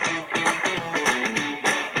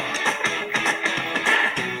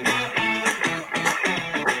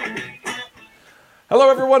Hello,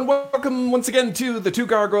 everyone. Welcome once again to the Two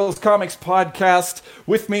Gargoyles Comics Podcast.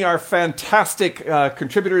 With me are fantastic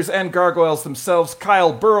contributors and gargoyles themselves,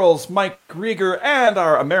 Kyle Burrows, Mike Rieger, and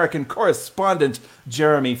our American correspondent,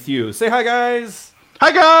 Jeremy Thew. Say hi, guys.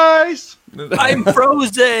 Hi, guys. I'm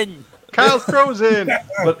frozen. Kyle's frozen.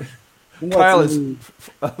 But Kyle is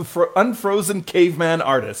unfrozen caveman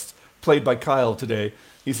artist, played by Kyle today.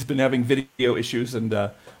 He's been having video issues,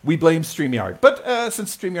 and we blame StreamYard. But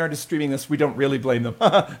since StreamYard is streaming this, we don't really blame them.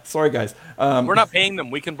 Sorry, guys. We're not paying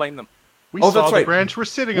them. We can blame them. We Oh, saw that's the right. branch we're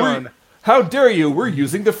sitting on. How dare you? We're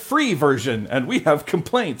using the free version, and we have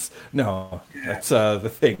complaints. No, that's the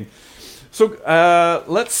thing. So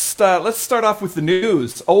let's start off with the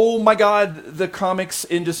news. Oh my God, the comics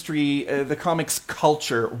industry, the comics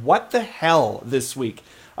culture. What the hell this week?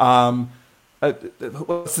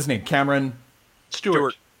 What's his name? Cameron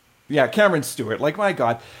Stewart. Yeah, Cameron Stewart. Like, my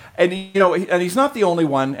God. And, you know, and he's not the only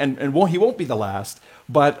one, and he won't be the last,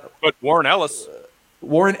 but Warren Ellis.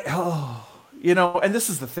 you know, and this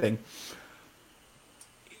is the thing.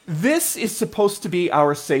 This is supposed to be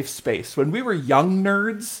our safe space. When we were young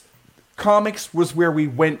nerds, comics was where we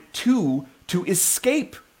went to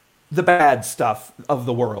escape the bad stuff of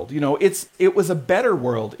the world. You know, it was a better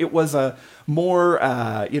world. It was a more,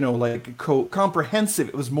 comprehensive.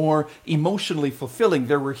 It was more emotionally fulfilling.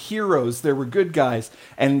 There were heroes, there were good guys,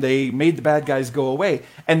 and they made the bad guys go away.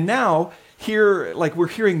 And now, here, like, we're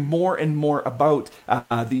hearing more and more about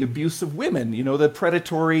the abuse of women, you know, the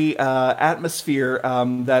predatory atmosphere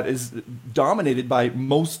that is dominated by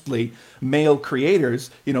mostly male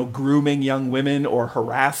creators, you know, grooming young women or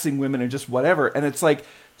harassing women or just whatever. And it's like,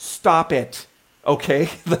 stop it, okay?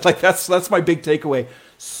 Like, that's my big takeaway.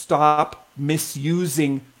 Stop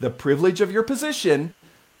misusing the privilege of your position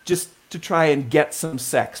just to try and get some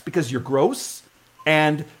sex, because you're gross,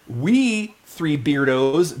 and we three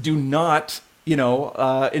beardos do not, you know,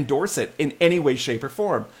 endorse it in any way, shape, or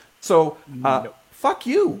form. So, fuck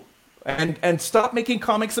you, and stop making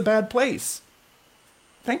comics a bad place.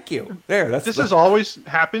 Thank you. This has always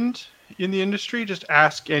happened in the industry. Just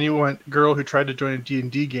ask anyone, girl who tried to join a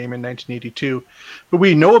D&D game in 1982. But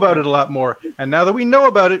we know about it a lot more. And now that we know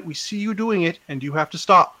about it, we see you doing it, and you have to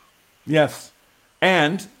stop. Yes.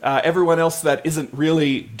 And everyone else that isn't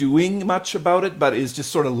really doing much about it, but is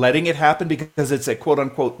just sort of letting it happen because it's a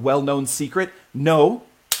quote-unquote well-known secret. No.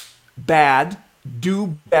 Bad.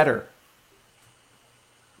 Do better.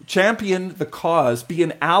 Champion the cause. Be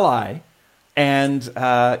an ally. And,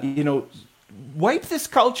 you know, wipe this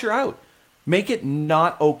culture out. Make it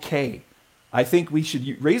not okay. I think we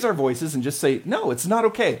should raise our voices and just say, no, it's not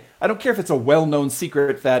okay. I don't care if it's a well-known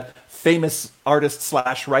secret that famous artist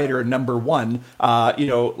 / writer number one, you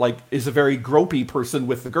know, like, is a very gropey person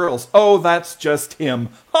with the girls. Oh, that's just him.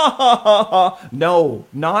 Ha ha ha ha. No,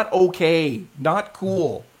 not okay. Not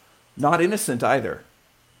cool. Not innocent either.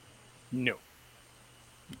 No.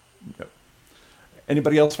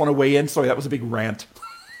 Anybody else want to weigh in? Sorry, that was a big rant.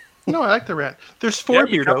 No, I like the rat. There's four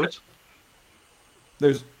beardos.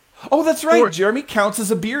 Oh, that's right. Jeremy counts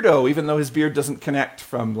as a beardo, even though his beard doesn't connect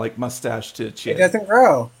from, like, mustache to chin. It doesn't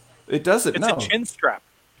grow. It doesn't. It's No. a chin strap.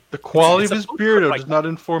 The quality It's of a his food beardo like does not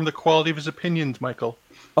inform the quality of his opinions, Michael.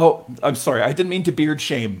 Oh, I'm sorry. I didn't mean to beard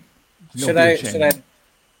shame. No Should beard I? shaming.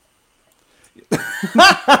 Should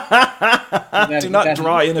I? Do not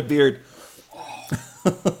draw in a beard.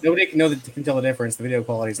 Nobody can tell the difference. The video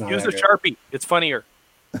quality is not. Use a that good. Sharpie. It's funnier.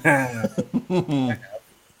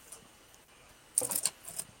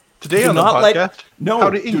 Today Do on the not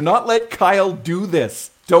podcast, do not let Kyle do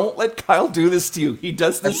this. Don't let Kyle do this to you. He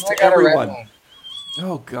does this I to got a red everyone. one.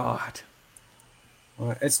 Oh, God.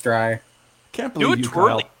 Well, it's dry. Can't Do believe it you,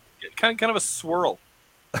 twirly. Kyle. Kind of a swirl.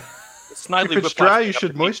 Snidely if it's dry, you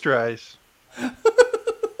should moisturize.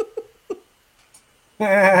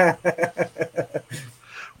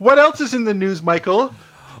 What else is in the news, Michael?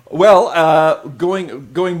 Well,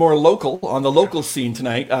 going more local, on the local scene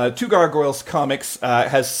tonight, Two Gargoyles Comics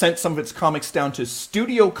has sent some of its comics down to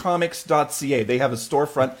studiocomics.ca. They have a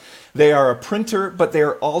storefront. They are a printer, but they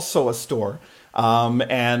are also a store.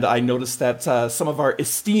 And I noticed that some of our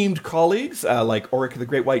esteemed colleagues, like Oric the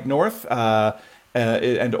Great White North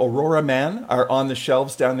and Aurora Man, are on the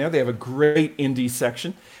shelves down there. They have a great indie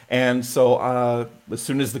section. And so as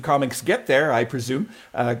soon as the comics get there, I presume,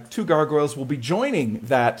 Two Gargoyles will be joining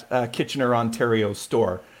that Kitchener, Ontario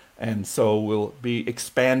store. And so we'll be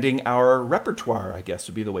expanding our repertoire, I guess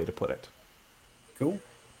would be the way to put it. Cool.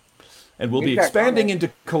 And we'll be expanding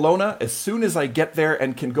into Kelowna as soon as I get there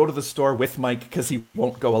and can go to the store with Mike, because he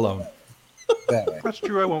won't go alone. That's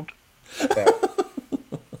true, I won't.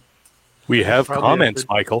 We have Probably comments, answered.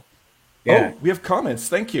 Michael. Yeah. Oh, we have comments.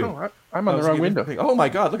 Thank you. Oh, I'm on That the was wrong a good window. thing. Oh my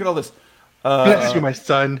God! Look at all this. Bless you, my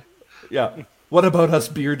son. Yeah. What about us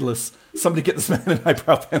beardless? Somebody get this man an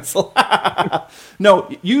eyebrow pencil. No,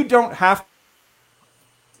 you don't have.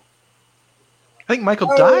 I think Michael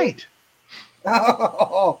died.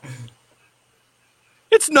 Oh,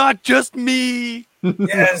 It's not just me.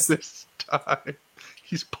 yes. This time.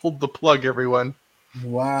 He's pulled the plug, everyone.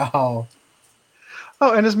 Wow.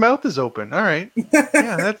 Oh, and his mouth is open. All right. Yeah,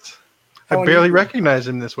 that's. I How barely unusual. recognize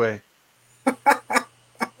him this way.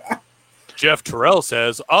 Jeff Terrell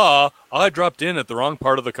says, I dropped in at the wrong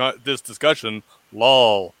part of this discussion.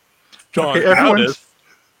 Lol. John Okay, everyone's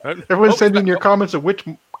Crowdis. send in your comments of which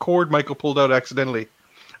cord Michael pulled out accidentally.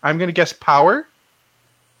 I'm going to guess power.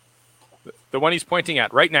 The one he's pointing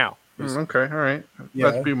at right now. Okay, all right. Yeah.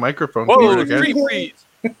 Must be microphone. Whoa, cord, I guess. street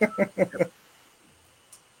freeze.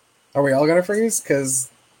 Are we all gonna freeze? Because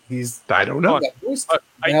he's I don't know. that boost.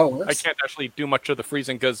 I, How it I works. can't actually do much of the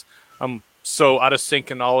freezing because I'm so out of sync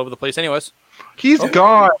and all over the place. Anyways, He's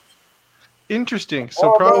gone. Interesting.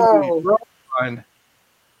 So Oh, probably no. we're on.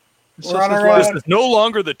 So We're on this our is this own. is no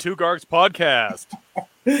longer the Two Gargs podcast.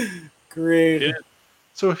 Great. It-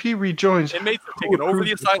 So if he rejoins, Inmates have who taken over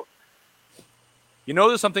the approves asylum. You know,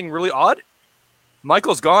 there's something really odd.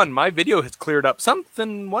 Michael's gone. My video has cleared up.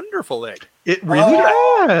 Something wonderful there. it really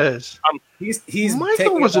has. He's Michael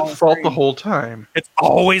taking was it at all fault free. the whole time. It's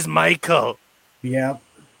always Michael. Yeah.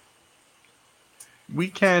 We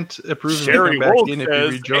can't approve him Sherry to come back Wolf in if he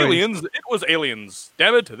says, rejoins. aliens. It was aliens.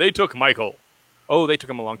 Damn it, they took Michael. Oh, they took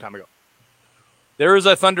him a long time ago. There is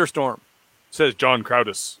a thunderstorm, says John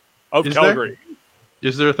Crowdis of Is there? Calgary.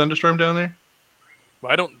 Is there a thunderstorm down there?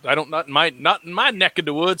 I don't, not in my neck of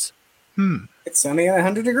the woods. It's sunny and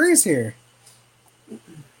 100 degrees here.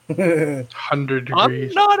 100 I'm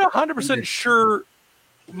degrees. not 100% sure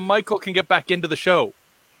Michael can get back into the show.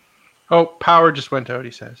 Oh, power just went out,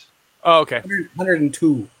 he says. Oh, okay.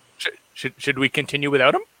 102. Should we continue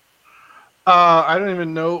without him? I don't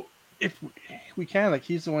even know if we can. Like,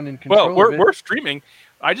 he's the one in control Well, of it. we're streaming.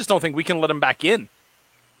 I just don't think we can let him back in.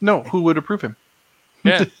 No, who would approve him?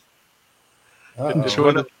 Yeah.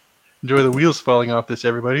 Uh-oh. Enjoy the wheels falling off this,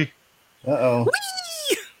 everybody. Uh-oh.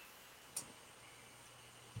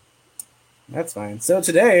 That's fine. So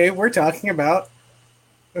today we're talking about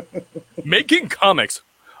Making comics.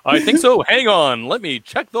 I think so. Hang on. Let me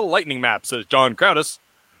check the lightning map, says John Crowdis.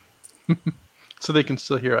 So they can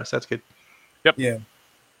still hear us. That's good. yeah.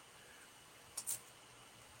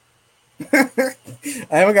 I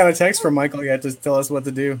haven't got a text from Michael yet to tell us what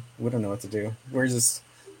to do. We don't know what to do. We're just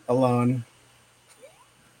alone.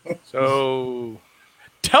 So,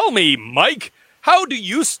 tell me, Mike, how do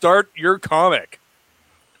you start your comic?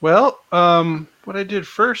 Well, what I did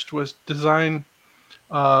first was design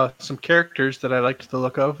some characters that I liked the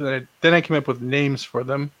look of. Then I came up with names for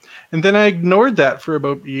them. And then I ignored that for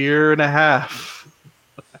about a year and a half.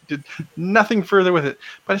 I did nothing further with it.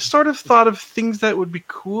 But I sort of thought of things that would be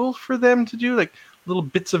cool for them to do, like little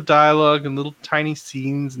bits of dialogue and little tiny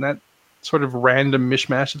scenes and that sort of random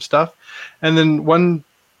mishmash of stuff. And then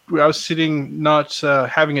I was sitting not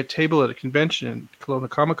having a table at a convention in Kelowna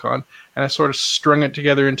Comic Con, and I sort of strung it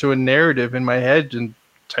together into a narrative in my head and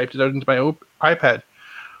typed it out into my iPad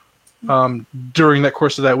during that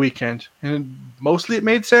course of that weekend. And mostly it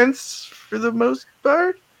made sense for the most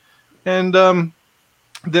part. And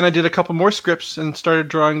then I did a couple more scripts and started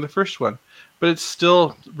drawing the first one. But it's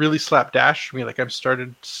still really slapdash for me. Like, I've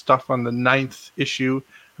started stuff on the 9th issue.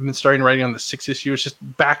 I've been starting writing on the 6th issue. It's just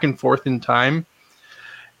back and forth in time.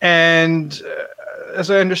 And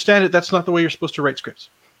as I understand it, that's not the way you're supposed to write scripts.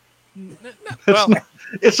 Well,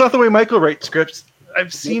 It's not the way Michael writes scripts.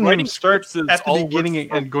 I've seen him Writing start scripts is at the all beginning works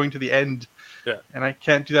for- and going to the end. Yeah. And I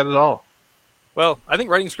can't do that at all. well, I think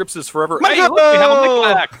writing scripts is forever. Michael! Hey, look, we have a Michael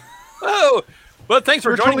back. Oh, but thanks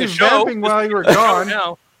for We're joining totally the show. vamping while you were This is the show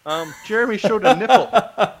gone. Now, Jeremy showed a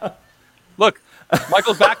nipple. look,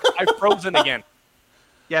 Michael's back. I've frozen again.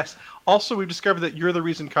 Yes. Also, we've discovered that you're the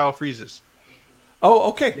reason Kyle freezes. Oh,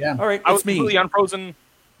 okay. Yeah. All right. I was It's me. completely unfrozen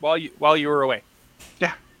while you were away.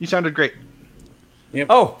 Yeah, you sounded great.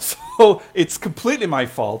 Oh, so it's completely my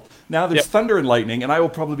fault. Now there's Yep. thunder and lightning, and I will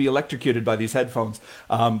probably be electrocuted by these headphones.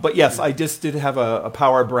 But yes, I just did have a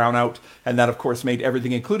power brownout, and that, of course, made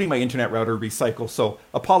everything, including my internet router, recycle. So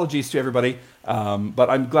apologies to everybody, but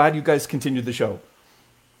I'm glad you guys continued the show.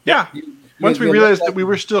 Yeah. Once we you realized look that we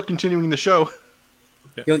were still continuing the show.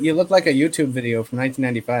 You look like a YouTube video from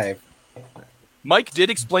 1995. Mike did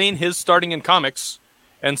explain his starting in comics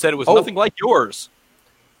and said it was Oh. nothing like yours.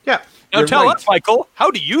 Yeah. Now You're tell right. us, Michael, how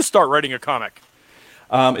do you start writing a comic?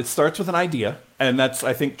 It starts with an idea, and that's,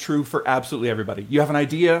 I think, true for absolutely everybody. You have an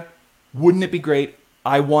idea, wouldn't it be great?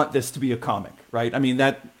 I want this to be a comic, right? I mean,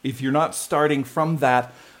 that if you're not starting from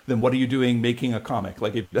that, then what are you doing making a comic?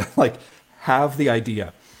 Like, like have the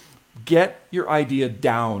idea. Get your idea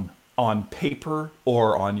down on paper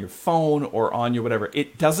or on your phone or on your whatever.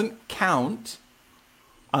 It doesn't count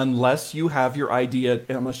unless you have your idea,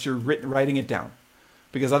 unless you're writing it down.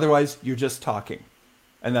 Because otherwise, you're just talking.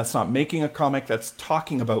 And that's not making a comic, that's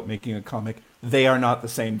talking about making a comic. They are not the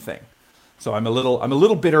same thing. So I'm a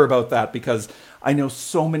little bitter about that because I know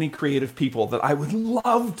so many creative people that I would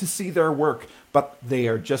love to see their work, but they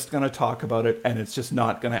are just going to talk about it and it's just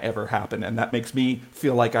not going to ever happen. And that makes me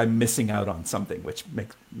feel like I'm missing out on something, which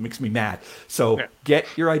makes me mad. So get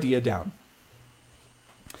your idea down.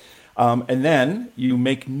 And then you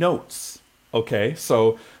make notes. Okay,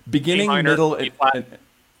 so beginning, minor, middle, E flat.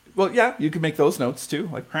 well, yeah, you can make those notes too.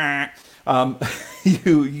 Like,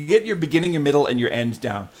 you get your beginning, your middle, and your end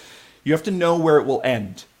down. You have to know where it will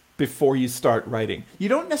end before you start writing. You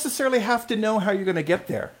don't necessarily have to know how you're going to get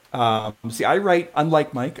there. See, I write,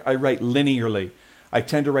 unlike Mike, I write linearly. I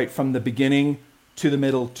tend to write from the beginning to the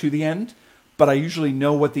middle to the end, but I usually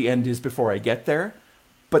know what the end is before I get there.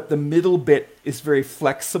 But the middle bit is very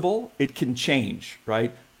flexible. It can change,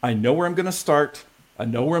 right? I know where I'm going to start. I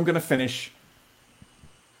know where I'm going to finish.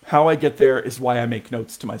 How I get there is why I make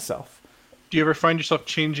notes to myself. Do you ever find yourself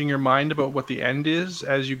changing your mind about what the end is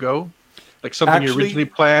as you go? Like something you Actually, originally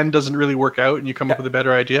planned doesn't really work out and you come up with a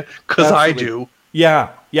better idea? Because I absolutely. do.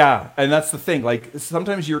 Yeah. And that's the thing. Like,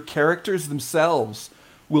 sometimes your characters themselves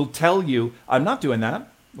will tell you, I'm not doing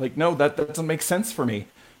that. Like, no, that doesn't make sense for me.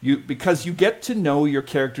 Because you get to know your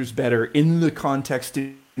characters better in the context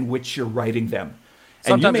in which you're writing them.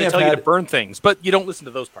 Sometimes they tell you to burn things, but you don't listen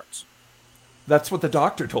to those parts. That's what the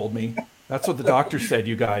doctor told me. That's what the doctor said,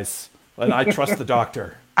 you guys. And I trust the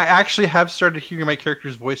doctor. I actually have started hearing my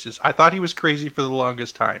characters' voices. I thought he was crazy for the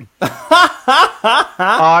longest time.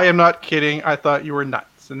 I am not kidding. I thought you were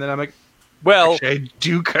nuts. And then I'm like, Well, actually, I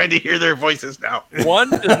do kind of hear their voices now. one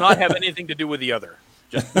does not have anything to do with the other.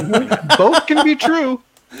 Both can be true.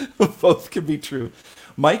 Both can be true.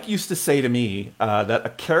 Mike used to say to me that a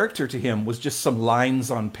character to him was just some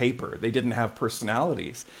lines on paper. They didn't have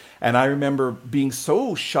personalities. And I remember being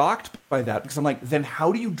so shocked by that because I'm like, then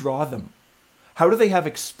how do you draw them? How do they have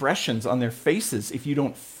expressions on their faces if you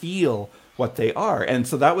don't feel what they are? And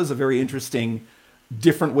so that was a very interesting,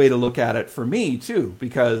 different way to look at it for me too,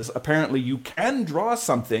 because apparently you can draw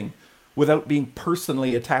something without being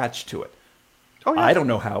personally attached to it. Oh, yeah. I don't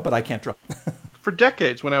know how, but I can't draw. For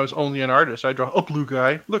decades, when I was only an artist, I draw a blue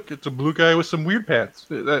guy. Look, it's a blue guy with some weird pants.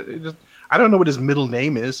 I don't know what his middle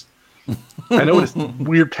name is. I know what his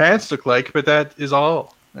weird pants look like, but that is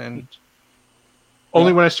all. And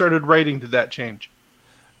only when I started writing did that change.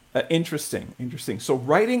 Interesting. So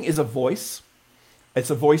writing is a voice. It's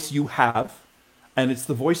a voice you have, and it's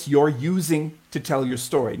the voice you're using to tell your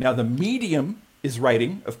story. Now, the medium is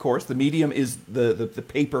writing, of course. The medium is the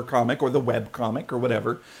paper comic or the web comic or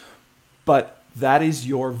whatever. But that is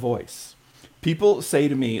your voice. People say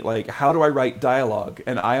to me, like, how do I write dialogue?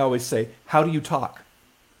 And I always say, how do you talk?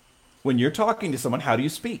 When you're talking to someone, how do you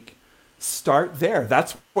speak? Start there.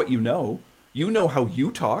 That's what you know. You know how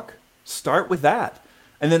you talk. Start with that.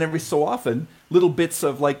 And then every so often, little bits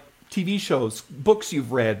of like TV shows, books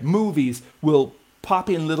you've read, movies will pop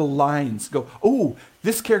in little lines. Go, oh,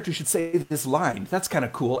 this character should say this line. That's kind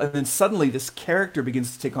of cool. And then suddenly this character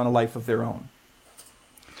begins to take on a life of their own.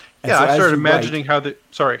 And Yeah, so I as started you imagining write- how they...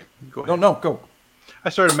 Sorry, go ahead. No, go. I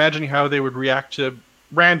started imagining how they would react to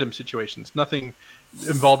random situations. Nothing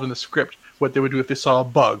involved in the script. What they would do if they saw a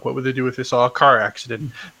bug. What would they do if they saw a car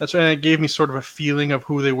accident. That's when it gave me sort of a feeling of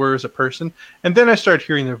who they were as a person. And then I started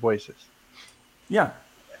hearing their voices. Yeah.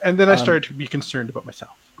 And then I started to be concerned about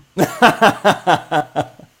myself.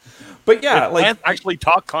 But yeah, If like can't actually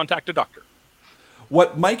talk, contact a doctor.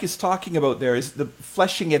 what Mike is talking about there is the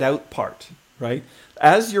fleshing it out part, right?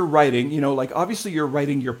 As you're writing, like obviously you're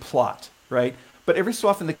writing your plot, right? But every so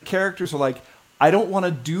often the characters are like, I don't want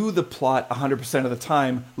to do the plot 100% of the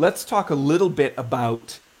time. Let's talk a little bit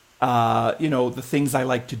about, the things I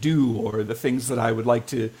like to do or the things that I would like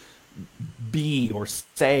to be or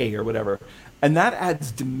say or whatever. And that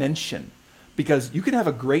adds dimension because you can have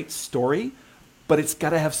a great story, but it's got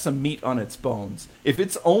to have some meat on its bones. If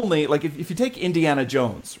it's only, like if you take Indiana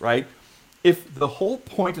Jones, right? If the whole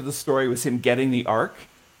point of the story was him getting the Ark,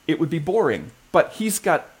 it would be boring. But he's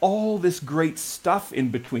got all this great stuff in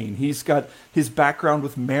between. He's got his background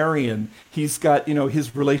with Marion. He's got,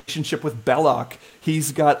 his relationship with Belloc.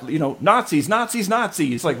 He's got, Nazis, Nazis,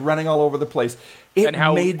 Nazis, like running all over the place. And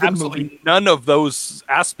how absolutely none of those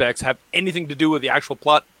aspects have anything to do with the actual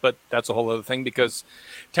plot, but that's a whole other thing, because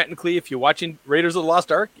technically, if you're watching Raiders of the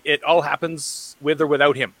Lost Ark, it all happens with or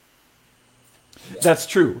without him. That's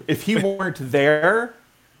true. If he weren't there,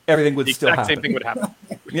 everything would still happen. The exact same thing would happen.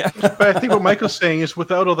 Yeah. But I think what Michael's saying is,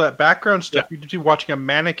 without all that background stuff, you'd be watching a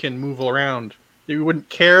mannequin move around. You wouldn't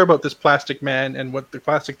care about this plastic man and what the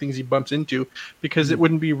plastic things he bumps into, because it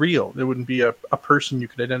wouldn't be real. It wouldn't be a person you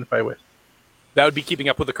could identify with. That would be Keeping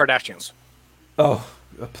Up with the Kardashians. Oh,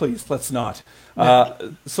 please, let's not.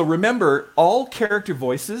 So remember, all character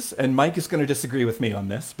voices, and Mike is going to disagree with me on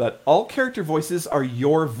this, but all character voices are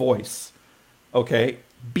your voice. Okay?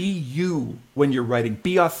 Be you when you're writing.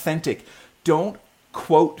 Be authentic. Don't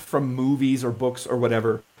quote from movies or books or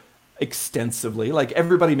whatever extensively. Like,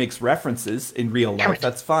 everybody makes references in real life.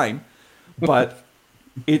 That's fine. But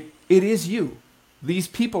it is you. These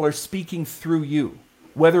people are speaking through you.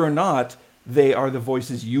 Whether or not they are the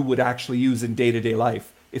voices you would actually use in day-to-day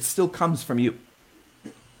life, it still comes from you.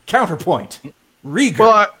 Counterpoint. Rieger.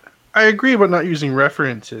 Well, I agree about not using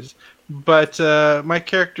references, but my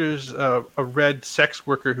character's a red sex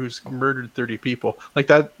worker who's murdered 30 people. Like,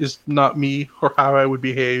 that is not me, or how I would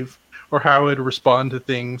behave, or how I would respond to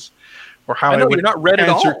things, or how I would you're not red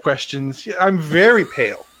answer at all. questions. Yeah, I'm very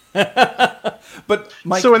pale. But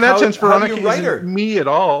Mike, So in that sense, Veronica how do you write her? isn't me at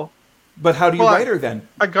all. But how do you write her then?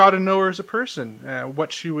 I got to know her as a person,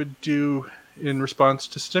 what she would do in response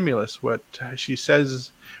to stimulus, what she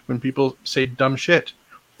says when people say dumb shit.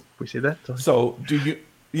 We say that? So do you?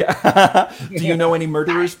 Yeah. Do you know any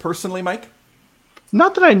murderers personally, Mike?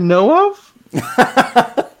 Not that I know of.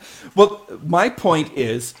 Well, my point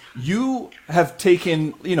is, you have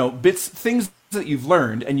taken things that you've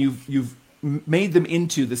learned, and you've made them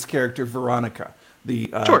into this character Veronica,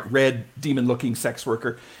 the Sure. red demon-looking sex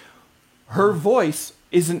worker. Her voice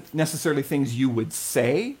isn't necessarily things you would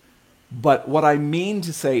say, but what I mean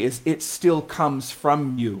to say is it still comes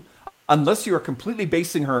from you. Unless you are completely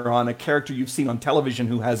basing her on a character you've seen on television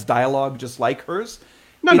who has dialogue just like hers,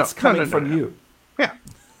 it's coming from you. Yeah.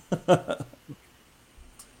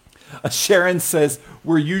 Sharon says,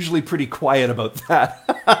 we're usually pretty quiet about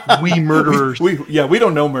that. We murderers. we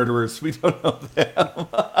don't know murderers. We don't know them.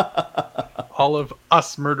 All of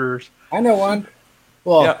us murderers. I know one.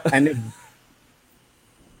 Well, Yeah. I knew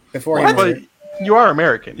before he But murdered. you are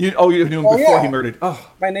American. You knew him Oh, before yeah. he murdered.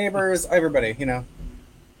 Oh, My neighbors, everybody,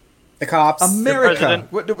 the cops, America.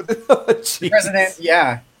 the president.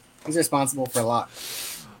 Yeah, he's responsible for a lot.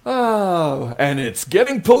 Oh, and it's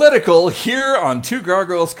getting political here on Two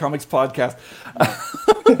Gargoyles Comics Podcast.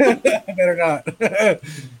 Better not.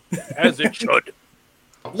 As it should.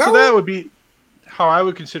 So that would be how I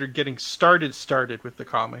would consider getting started with the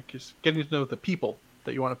comic, is getting to know the people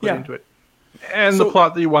that you want to put Yeah. into it, and So- the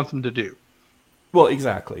plot that you want them to do. Well,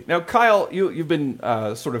 exactly. Now, Kyle, you've been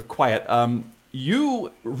sort of quiet.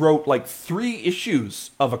 You wrote like 3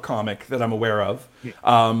 issues of a comic that I'm aware of.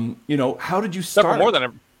 How did you start? Several more than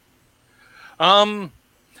ever.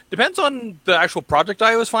 Depends on the actual project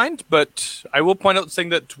I always find, but I will point out saying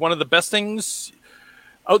that one of the best things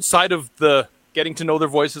outside of the getting to know their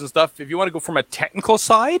voices and stuff, if you want to go from a technical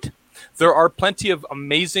side, there are plenty of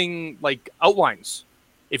amazing outlines.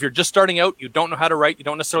 If you're just starting out, you don't know how to write, you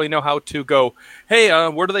don't necessarily know how to go, hey,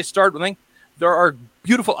 where do they start? There are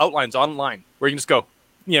beautiful outlines online where you can just go,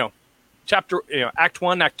 chapter, act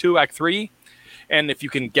 1, act 2, act 3. And if you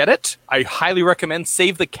can get it, I highly recommend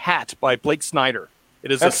Save the Cat by Blake Snyder.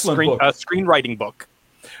 It is Excellent book. a screenwriting book,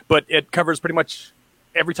 but it covers pretty much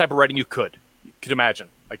every type of writing you could imagine.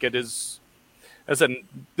 Like, it is, as I said,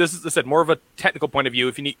 this is more of a technical point of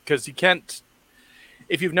view. Because you can't,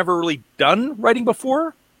 if you've never really done writing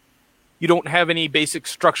before, you don't have any basic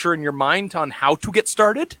structure in your mind on how to get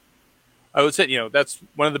started. I would say, that's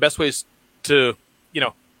one of the best ways to,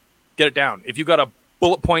 get it down. If you've got a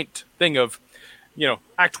bullet point thing of,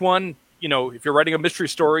 act 1, if you're writing a mystery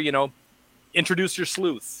story, introduce your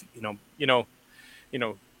sleuth,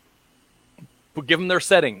 give them their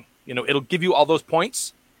setting, it'll give you all those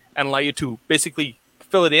points and allow you to basically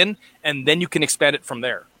fill it in, and then you can expand it from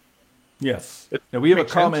there. Yes. Now, we have a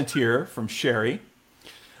Makes sense. comment here from Sherry.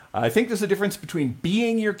 I think there's a difference between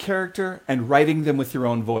being your character and writing them with your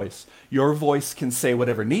own voice. Your voice can say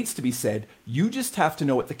whatever needs to be said. You just have to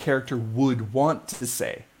know what the character would want to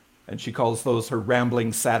say. And she calls those her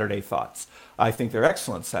rambling Saturday thoughts. I think they're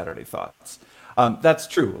excellent Saturday thoughts. That's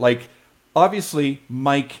true. Like, obviously,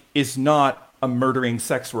 Mike is not a murdering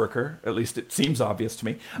sex worker. At least it seems obvious to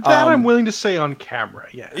me. That I'm willing to say on camera,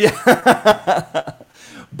 yeah.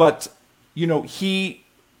 But, you know, he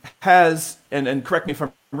has, and correct me if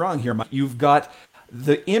I'm wrong here, Mike, you've got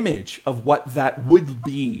the image of what that would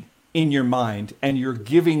be in your mind, and you're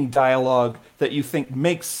giving dialogue that you think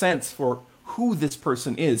makes sense for who this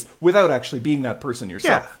person is without actually being that person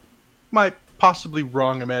yourself. Yeah. My possibly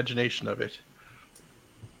wrong imagination of it.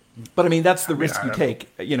 But I mean, that's the risk you take.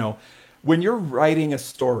 You know, when you're writing a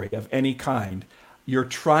story of any kind, you're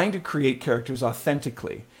trying to create characters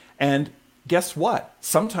authentically. And guess what?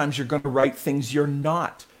 Sometimes you're going to write things you're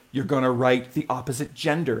not. You're going to write the opposite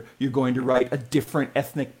gender. You're going to write a different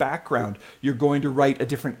ethnic background. You're going to write a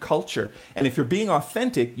different culture. And if you're being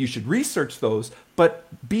authentic, you should research those, but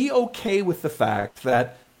be okay with the fact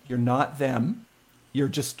that you're not them. You're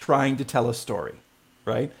just trying to tell a story,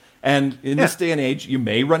 right? And in this day and age, you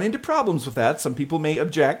may run into problems with that. Some people may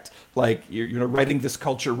object, like you're writing this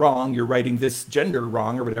culture wrong, you're writing this gender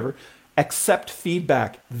wrong or whatever. Accept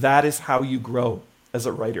feedback. That is how you grow as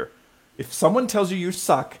a writer. If someone tells you you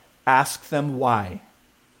suck, ask them why.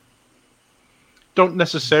 Don't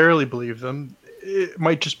necessarily believe them. It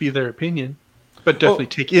might just be their opinion, but definitely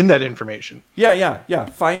take in that information. Yeah.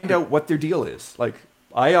 Find out what their deal is. Like,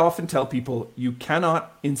 I often tell people, you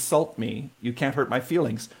cannot insult me. You can't hurt my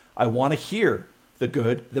feelings. I want to hear the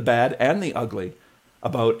good, the bad, and the ugly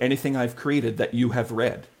about anything I've created that you have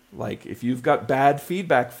read. Like, if you've got bad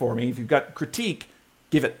feedback for me, if you've got critique,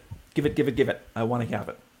 give it. I want to have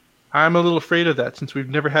it. I'm a little afraid of that since we've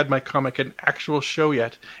never had my comic an actual show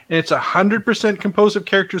yet. And it's 100% composed of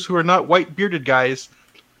characters who are not white bearded guys.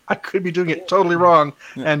 I could be doing it totally wrong,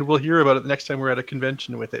 and we'll hear about it the next time we're at a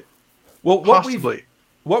convention with it. Well, possibly.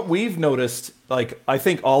 What we've noticed, like, I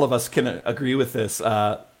think all of us can agree with this,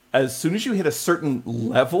 as soon as you hit a certain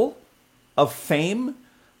level of fame,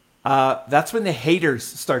 that's when the haters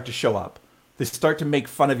start to show up. They start to make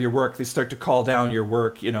fun of your work. They start to call down your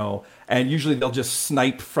work, you know, and usually they'll just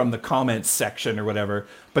snipe from the comments section or whatever.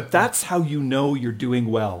 But that's how you know you're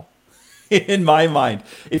doing well, in my mind.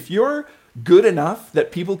 If you're good enough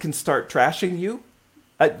that people can start trashing you,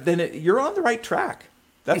 then you're on the right track.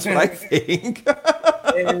 That's what I think.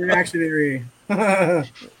 Reaction theory.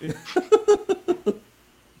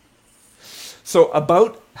 So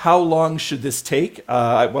about how long should this take?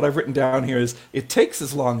 What I've written down here is it takes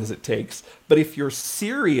as long as it takes. But if you're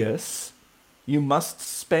serious, you must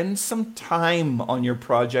spend some time on your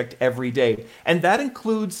project every day. And that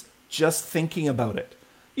includes just thinking about it.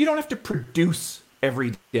 You don't have to produce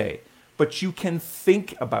every day, but you can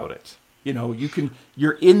think about it. You know,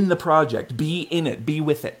 you're in the project, be in it, be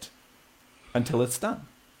with it until it's done.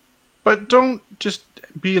 But don't just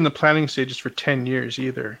be in the planning stages for 10 years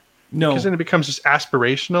either. No. Because then it becomes just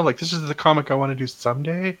aspirational. Like, this is the comic I want to do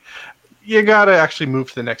someday. You got to actually move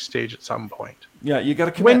to the next stage at some point. Yeah, you got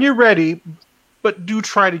to commit. When you're ready, but do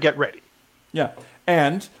try to get ready. Yeah.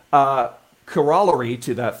 And corollary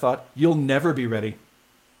to that thought, you'll never be ready.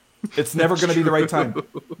 It's never going to be the right time.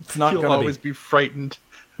 It's not going to be. You'll always be frightened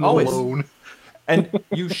and alone. And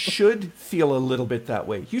you should feel a little bit that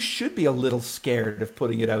way. You should be a little scared of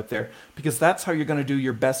putting it out there because that's how you're going to do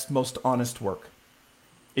your best, most honest work.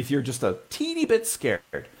 If you're just a teeny bit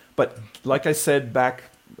scared. But like I said back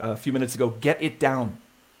a few minutes ago, get it down.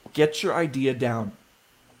 Get your idea down.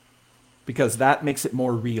 Because that makes it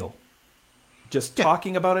more real. Just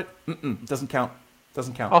talking about it, doesn't count.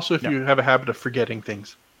 Doesn't count. Also, if you have a habit of forgetting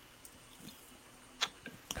things.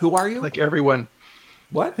 Who are you? Like everyone.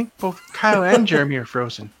 What? I think both Kyle and Jeremy are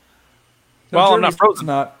frozen. No, Well, I'm Jeremy's not frozen.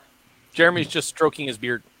 Not. Jeremy's just stroking his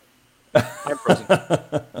beard. I'm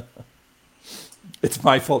frozen. It's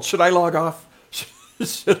my fault. Should I log off?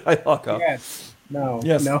 Should I log off? Yes. No.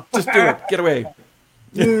 Yes. No. Just do it. Get away.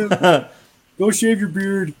 Go shave your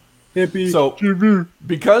beard, hippie. So,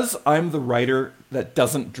 because I'm the writer that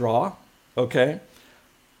doesn't draw, okay,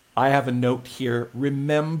 I have a note here.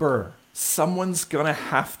 Remember, someone's going to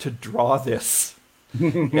have to draw this.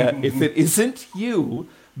 If it isn't you,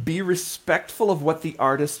 be respectful of what the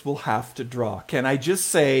artist will have to draw. Can I just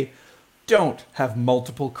say, don't have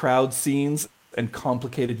multiple crowd scenes and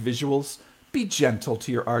complicated visuals. Be gentle to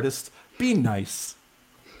your artist. Be nice.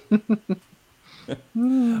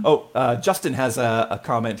 Justin has a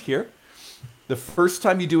comment here. The first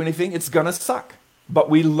time you do anything, it's gonna suck. But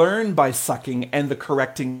we learn by sucking and the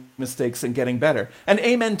correcting mistakes and getting better. And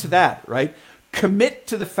amen to that, right? Commit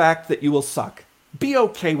to the fact that you will suck. Be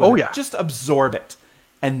okay with it. Yeah. Just absorb it.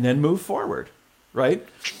 And then move forward, right?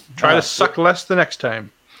 Try to suck less the next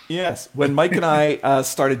time. Yes. When Mike and I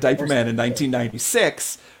started Diaper Man in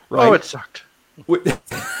 1996, right? Oh, it sucked.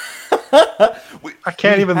 I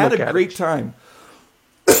can't we even had look a at great it. time.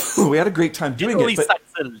 We had a great time doing Only it, but sucks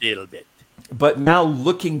a little bit. now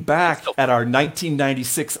looking back at our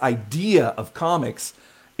 1996 idea of comics,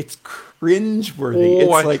 it's cringeworthy.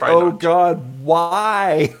 Oh, I It's like, try oh not to. God,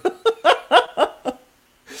 why?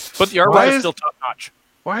 But the art Why is is- still top notch.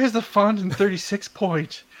 Why is the font in 36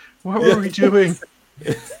 point? What were we doing?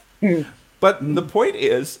 But the point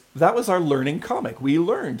is, that was our learning comic. We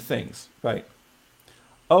learned things, right?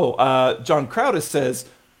 Oh, John Crowder says,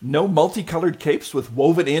 no multicolored capes with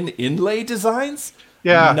woven in inlay designs?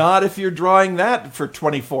 Yeah. Not if you're drawing that for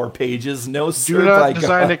 24 pages. No, sir. Do not by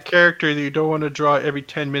design God. a character that you don't want to draw every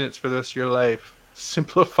 10 minutes for the rest of your life.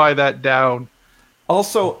 Simplify that down.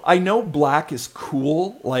 Also, I know black is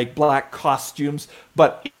cool, like black costumes,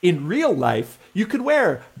 but in real life, you could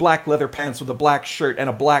wear black leather pants with a black shirt and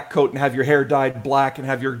a black coat and have your hair dyed black and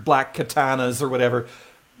have your black katanas or whatever.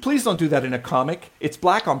 Please don't do that in a comic. It's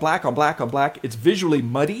black on black on black on black. It's visually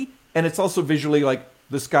muddy, and it's also visually like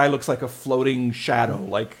this guy looks like a floating shadow.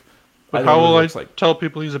 Like, But don't how know what will he I looks like. tell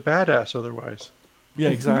people he's a badass otherwise? Yeah,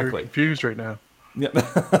 I'm exactly. confused right now. Yeah.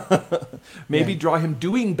 Maybe draw him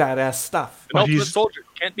doing badass stuff. An ultimate he's- soldier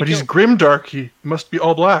can't be But he's killed. grimdark. He must be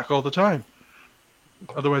all black all the time.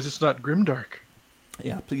 Otherwise, it's not grimdark.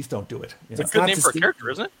 Yeah, please don't do it. Yeah. It's a good not name to for a see- character,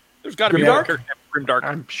 isn't it? There's got to be a Grimdark? character named Grimdark.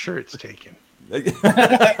 I'm sure it's taken.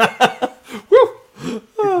 That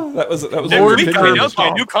was Next Lord week, Grimdark. coming out my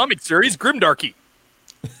new comic series, Grimdarky.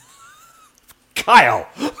 Kyle.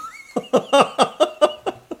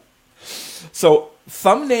 So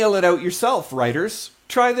thumbnail it out yourself, writers.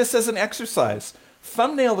 Try this as an exercise.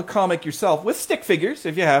 Thumbnail the comic yourself with stick figures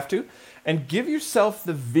if you have to, and give yourself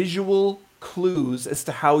the visual clues as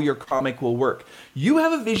to how your comic will work. You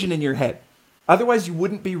have a vision in your head. Otherwise, you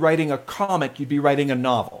wouldn't be writing a comic, you'd be writing a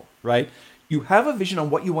novel, right? You have a vision on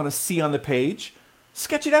what you want to see on the page.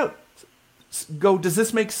 Sketch it out. Go, does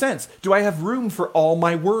this make sense? Do I have room for all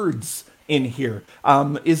my words in here?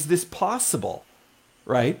 Is this possible?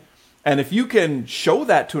 Right? And if you can show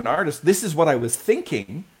that to an artist, this is what I was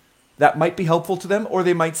thinking, that might be helpful to them. Or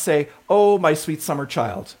they might say, oh, my sweet summer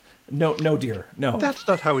child. No, no, dear, no. That's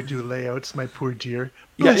not how we do layouts, my poor dear.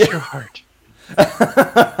 Yeah, Bless yeah. your heart.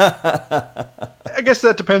 I guess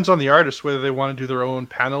that depends on the artist, whether they want to do their own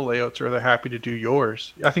panel layouts or they're happy to do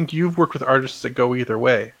yours. I think you've worked with artists that go either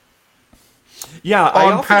way. Yeah, I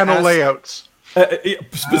On often panel ask- layouts.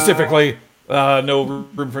 Specifically, no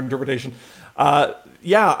room for interpretation.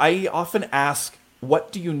 Yeah, I often ask,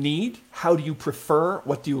 what do you need? How do you prefer?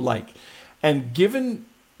 What do you like? And given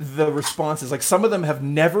the responses, like some of them have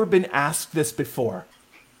never been asked this before.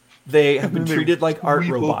 They have been They treated like art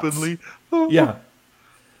weep robots. openly. Yeah.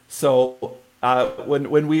 So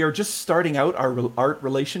when we are just starting out our art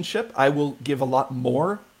relationship, I will give a lot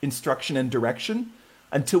more instruction and direction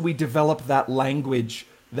until we develop that language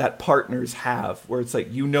that partners have, where it's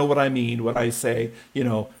like, you know what I mean when I say,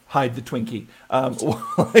 hide the Twinkie,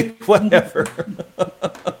 like whatever.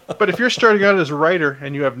 But if you're starting out as a writer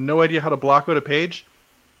and you have no idea how to block out a page,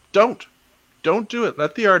 don't do it.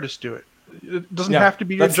 Let the artist do it. It doesn't Yeah, have to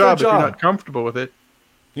be your that's their job if you're job. not comfortable with it.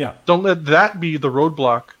 Yeah. Don't let that be the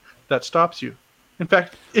roadblock that stops you. In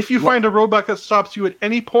fact, if you find a roadblock that stops you at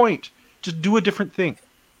any point, just do a different thing.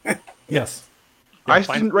 Yes. I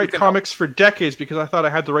find didn't where you write can comics for decades because I thought I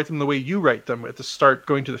had to write them the way you write them at the start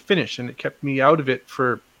going to the finish, and it kept me out of it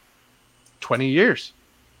for 20 years.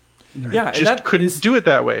 Yeah. and Just that couldn't is- do it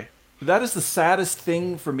that way. That is the saddest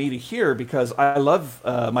thing for me to hear because I love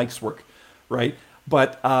Mike's work, right?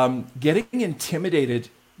 But getting intimidated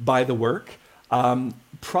by the work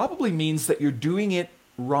probably means that you're doing it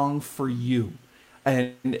wrong for you.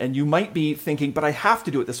 And you might be thinking, but I have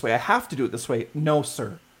to do it this way. I have to do it this way. No,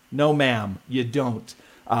 sir. No, ma'am. You don't.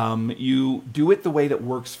 You do it the way that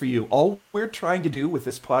works for you. All we're trying to do with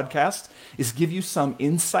this podcast is give you some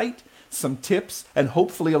insight, some tips, and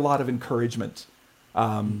hopefully a lot of encouragement.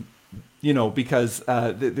 Because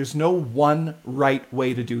there's no one right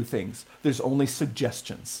way to do things. There's only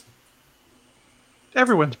suggestions.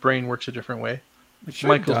 Everyone's brain works a different way. Like Sure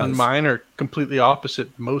Michael's does. and mine are completely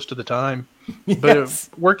opposite most of the time. But Yes.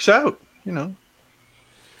 it works out,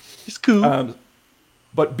 It's cool.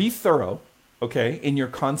 But be thorough, okay, in your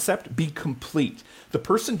concept. Be complete. The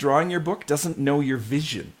person drawing your book doesn't know your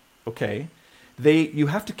vision, okay? You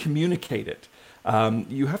have to communicate it.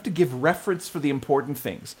 You have to give reference for the important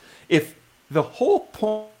things. If the whole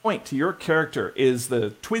point to your character is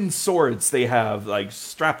the twin swords they have like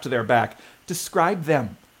strapped to their back, describe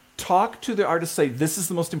them. Talk to the artist. Say, this is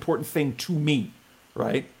the most important thing to me,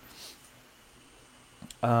 right?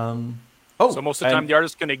 So most of the time, the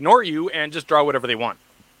artist can ignore you and just draw whatever they want.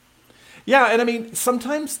 Yeah, and I mean,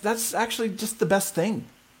 sometimes that's actually just the best thing,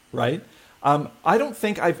 right? I don't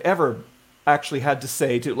think I've ever actually had to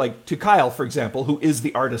say to Kyle, for example, who is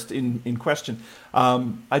the artist in question.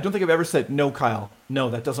 I don't think I've ever said, no, Kyle, no,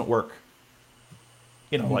 that doesn't work.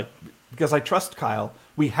 You know, like, because I trust Kyle.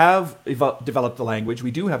 We have developed the language.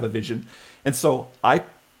 We do have a vision. And so I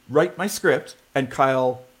write my script, and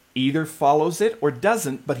Kyle either follows it or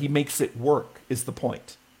doesn't, but he makes it work, is the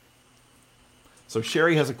point. So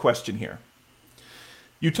Sherry has a question here.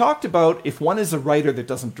 You talked about if one is a writer that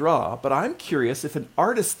doesn't draw, but I'm curious if an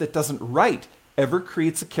artist that doesn't write ever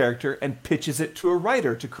creates a character and pitches it to a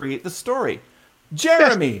writer to create the story.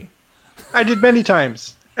 Jeremy! Yes, I did many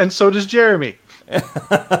times, and so does Jeremy.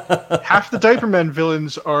 Half the Diaper Man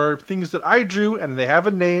villains are things that I drew, and they have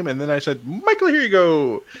a name, and then I said, Michael, here you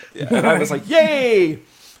go. And I was like, yay!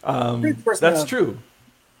 That's true.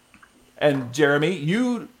 And Jeremy,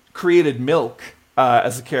 you created Milk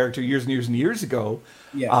as a character years and years and years ago.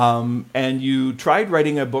 Yeah. And you tried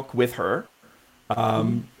writing a book with her,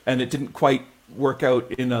 and it didn't quite work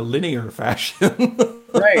out in a linear fashion.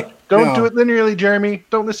 Right. Don't do it linearly, Jeremy.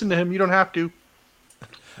 Don't listen to him. You don't have to.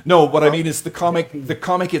 No, what I mean is the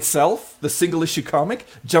comic itself, the single issue comic,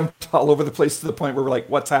 jumped all over the place to the point where we're like,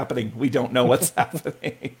 what's happening? We don't know what's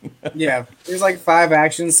happening. Yeah. There's like 5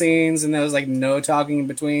 action scenes, and there's like no talking in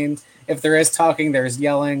between. If there is talking, there's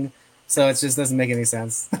yelling. So it just doesn't make any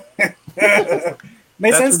sense.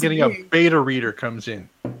 Makes That's sense when getting a beta reader comes in.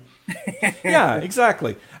 Yeah,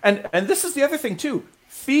 exactly. And this is the other thing too.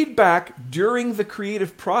 Feedback during the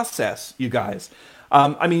creative process, you guys.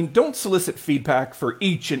 I mean, don't solicit feedback for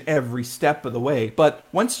each and every step of the way. But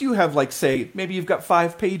once you have, like, say, maybe you've got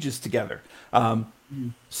 5 pages together,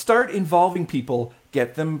 start involving people,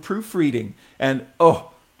 get them proofreading. And,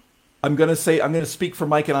 I'm going to speak for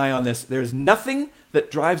Mike and I on this. There's nothing that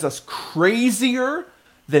drives us crazier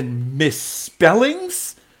than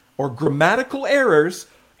misspellings or grammatical errors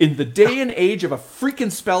in the day and age of a freaking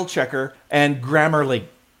spell checker and Grammarly.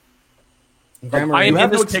 I am in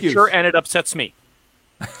this picture, and it upsets me.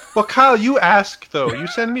 Well, Kyle, you ask, though. You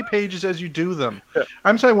send me pages as you do them.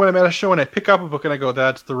 I'm saying when I'm at a show and I pick up a book and I go,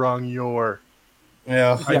 that's the wrong your.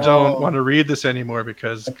 Yeah. I don't want to read this anymore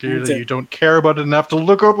because clearly you don't care about it enough to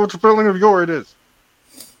look up what spelling of your it is.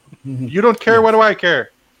 You don't care, what do I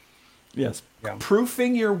care? Yes. Yeah.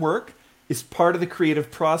 Proofing your work is part of the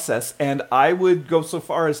creative process, and I would go so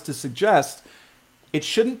far as to suggest it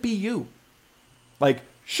shouldn't be you. Like,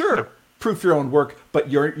 sure, proof your own work, but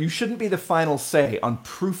you shouldn't be the final say on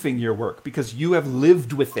proofing your work because you have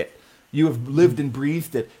lived with it. You have lived and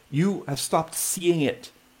breathed it. You have stopped seeing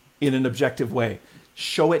it in an objective way.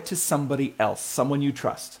 Show it to somebody else, someone you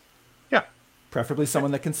trust. Yeah. Preferably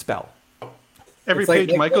someone that can spell. Every It's like- page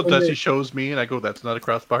like Michael when does, they- he shows me, and I go, that's not a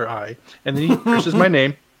crossbar I. And then he curses my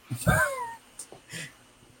name.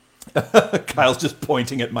 Kyle's just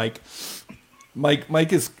pointing at Mike.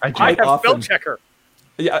 Mike is I do. quite I have spell often. checker.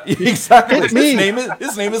 Yeah, exactly. It's me.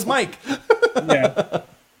 His name is Mike. Yeah.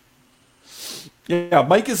 Yeah,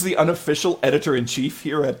 Mike is the unofficial editor-in-chief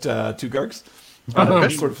here at Two Gargs.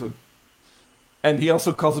 Unofficial. Sort of, and he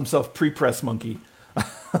also calls himself Pre-Press Monkey.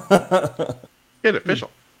 Get official.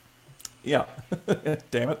 Yeah.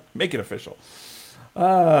 Damn it. Make it official.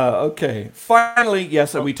 Okay. Finally,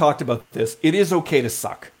 yes, and we talked about this. It is okay to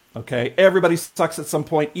suck. Okay? Everybody sucks at some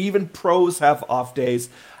point. Even pros have off days.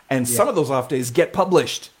 And some of those off days get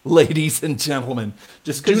published, ladies and gentlemen.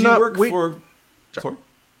 Just because Do you not work wait- for... Sorry?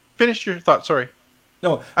 Finish your thought, sorry.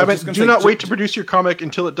 No, I was meant, just gonna do say, not wait to produce your comic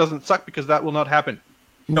until it doesn't suck, because that will not happen.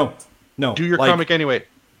 No. Do your Like, comic anyway.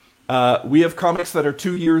 We have comics that are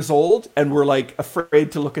 2 years old, and we're like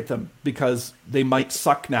afraid to look at them because they might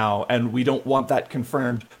suck now, and we don't want that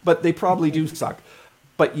confirmed. But they probably do suck.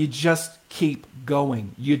 But you just keep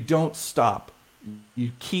going. You don't stop.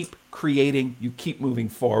 You keep creating. You keep moving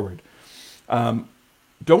forward.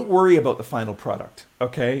 Don't worry about the final product.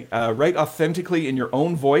 Okay, write authentically in your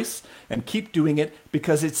own voice and keep doing it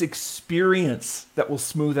because it's experience that will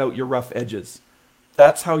smooth out your rough edges.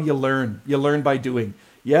 That's how you learn. You learn by doing.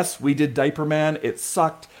 Yes, we did Diaper Man. It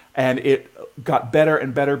sucked, and it got better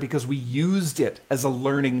and better because we used it as a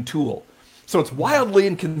learning tool. So it's wildly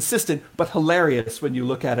inconsistent, but hilarious when you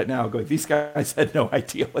look at it now, going, these guys had no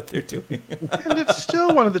idea what they're doing. And it's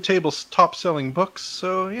still one of the table's top-selling books,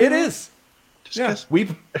 so... You It know, is. Just Yeah, 'cause we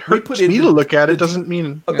it put hurts in me to look at it doesn't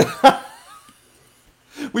mean...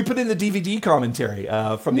 We put in the DVD commentary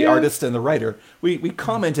from the Yeah. artist and the writer. We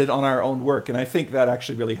commented on our own work, and I think that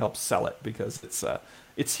actually really helps sell it because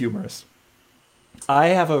it's humorous. I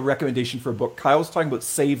have a recommendation for a book. Kyle was talking about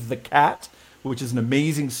Save the Cat, which is an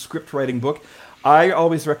amazing script writing book. I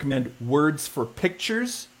always recommend Words for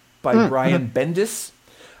Pictures by Brian Bendis.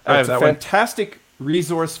 I have It's a that one. fantastic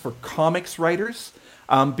resource for comics writers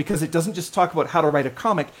because it doesn't just talk about how to write a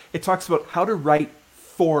comic, it talks about how to write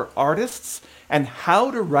for artists and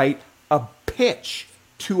how to write a pitch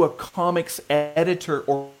to a comics editor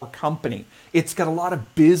or company. It's got a lot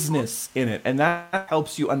of business in it, and that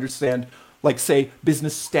helps you understand, like, say,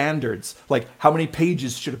 business standards, like how many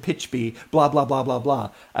pages should a pitch be, blah, blah, blah, blah,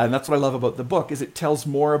 blah. And that's what I love about the book, is it tells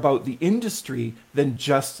more about the industry than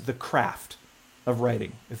just the craft of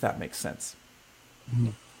writing, if that makes sense.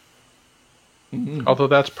 Although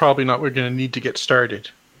that's probably not what we're going to need to get started.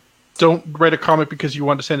 Don't write a comic because you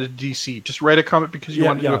want to send it to DC. Just write a comic because you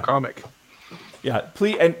want to do a comic. Yeah,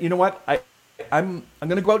 please, and you know what? I'm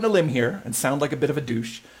going to go out on a limb here and sound like a bit of a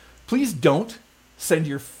douche. Please don't send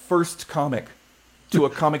your first comic to a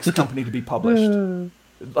comics company to be published.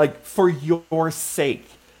 Like, for your sake.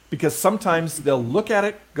 Because sometimes they'll look at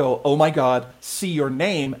it, go, oh my God, see your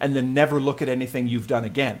name, and then never look at anything you've done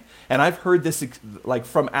again. And I've heard this like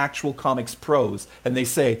from actual comics pros, and they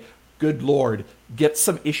say, good Lord, get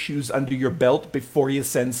some issues under your belt before you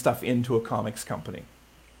send stuff into a comics company.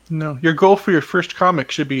 No, your goal for your first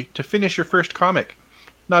comic should be to finish your first comic.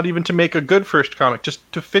 Not even to make a good first comic,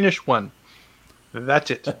 just to finish one.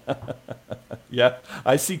 That's it. Yeah,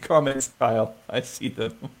 I see comments, Kyle. I see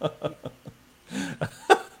them.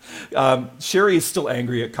 Sherry is still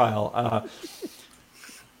angry at Kyle.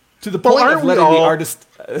 To the point aren't of we letting all? the artist,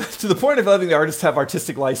 to the point of letting the artist have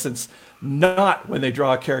artistic license, not when they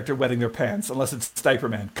draw a character wetting their pants, unless it's Diaper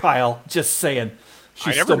Man. Kyle, just saying.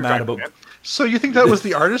 She's never still drew mad Diaper about. Man. So you think that was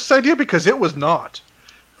the artist's idea? Because it was not.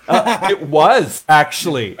 It was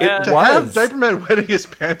actually. It To have was. Diaper Man wetting his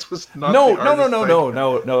pants was not No, the no, no, artist's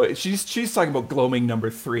no, idea. no. She's talking about Gloaming number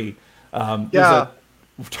 3. There's Yeah.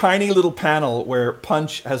 a tiny little panel where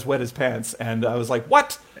Punch has wet his pants, and I was like,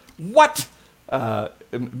 "What? What?"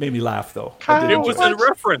 It made me laugh though. I did It enjoy was a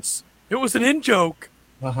reference. It was an in-joke.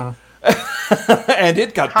 Uh-huh. and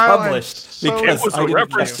it got Kyle, I'm published so- because It was I a didn't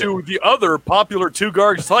reference catch it. to the other popular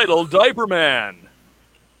two-guard title, Diaper Man.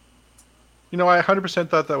 You know, I 100%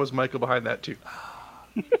 thought that was Michael behind that too.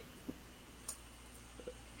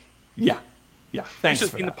 Yeah, yeah. You Thanks should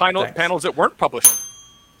for have seen the that. Thanks. panels that weren't published.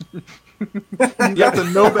 That's a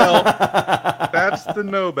Nobel. That's the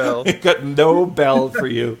Nobel. Got no bell for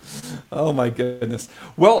you. Oh my goodness.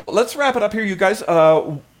 Well, let's wrap it up here, you guys.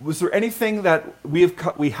 Was there anything that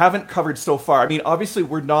we haven't covered so far? I mean, obviously,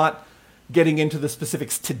 we're not getting into the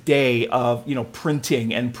specifics today of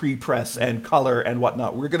printing and pre-press and color and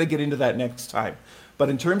whatnot. We're going to get into that next time. But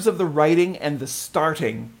in terms of the writing and the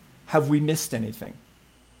starting, have we missed anything?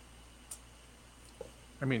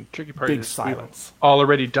 I mean, tricky part Big is silence. we've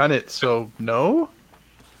already done it, so no.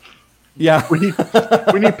 Yeah. We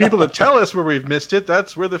need people to tell us where we've missed it.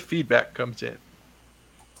 That's where the feedback comes in.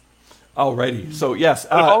 Alrighty. So yes.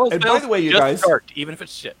 But if all else And by fails, the way, you just guys. start, even if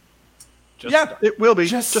it's shit. Just Yeah. start. It will be.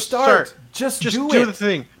 Just Just start. start. Just Just do do it. the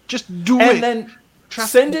thing. Just do And it. then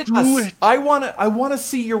Just send it. do it. I want to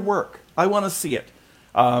see your work. I want to see it.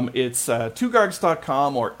 It's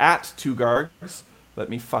twogargs.com or at twogargs. Let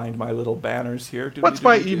me find my little banners here. What's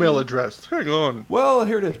my email address? Hang on. Well,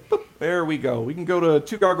 here it is. Boop. There we go. We can go to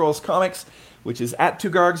Two Gargoyles Comics, which is at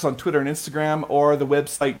Twogargs on Twitter and Instagram, or the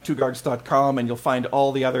website twogargs.com, and you'll find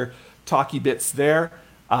all the other talky bits there.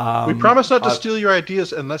 We promise not to steal your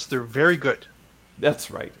ideas unless they're very good. That's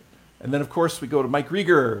right. And then, of course, we go to Mike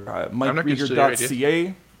Rieger, not gonna steal your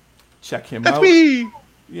MikeRieger.ca. Check him That's out. me.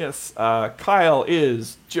 Yes. Kyle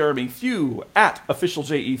is Jeremy Few at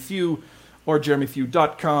officialjethew or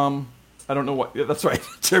jeremyfew.com. I don't know what. Yeah, that's right.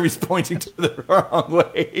 Jeremy's pointing to the wrong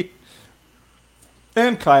way.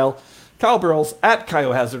 And Kyle Burrows at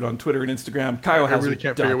Kyohazard on Twitter and Instagram. I really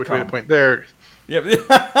can't figure out which way to point there. Yep.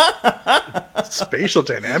 Spatial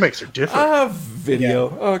dynamics are different. Video.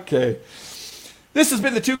 Okay. This has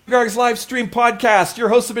been the Two Gargs live stream podcast. Your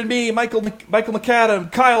hosts have been me, Michael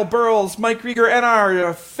McAdam, Kyle Burrows, Mike Rieger, and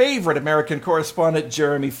our favorite American correspondent,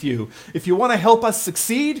 Jeremy Few. If you want to help us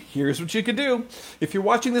succeed, here's what you can do. If you're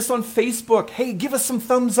watching this on Facebook, hey, give us some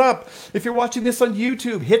thumbs up. If you're watching this on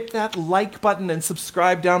YouTube, hit that like button and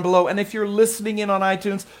subscribe down below. And if you're listening in on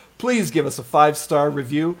iTunes, please give us a 5-star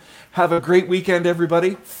review. Have a great weekend,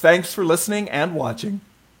 everybody. Thanks for listening and watching.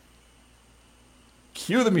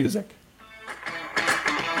 Cue the music.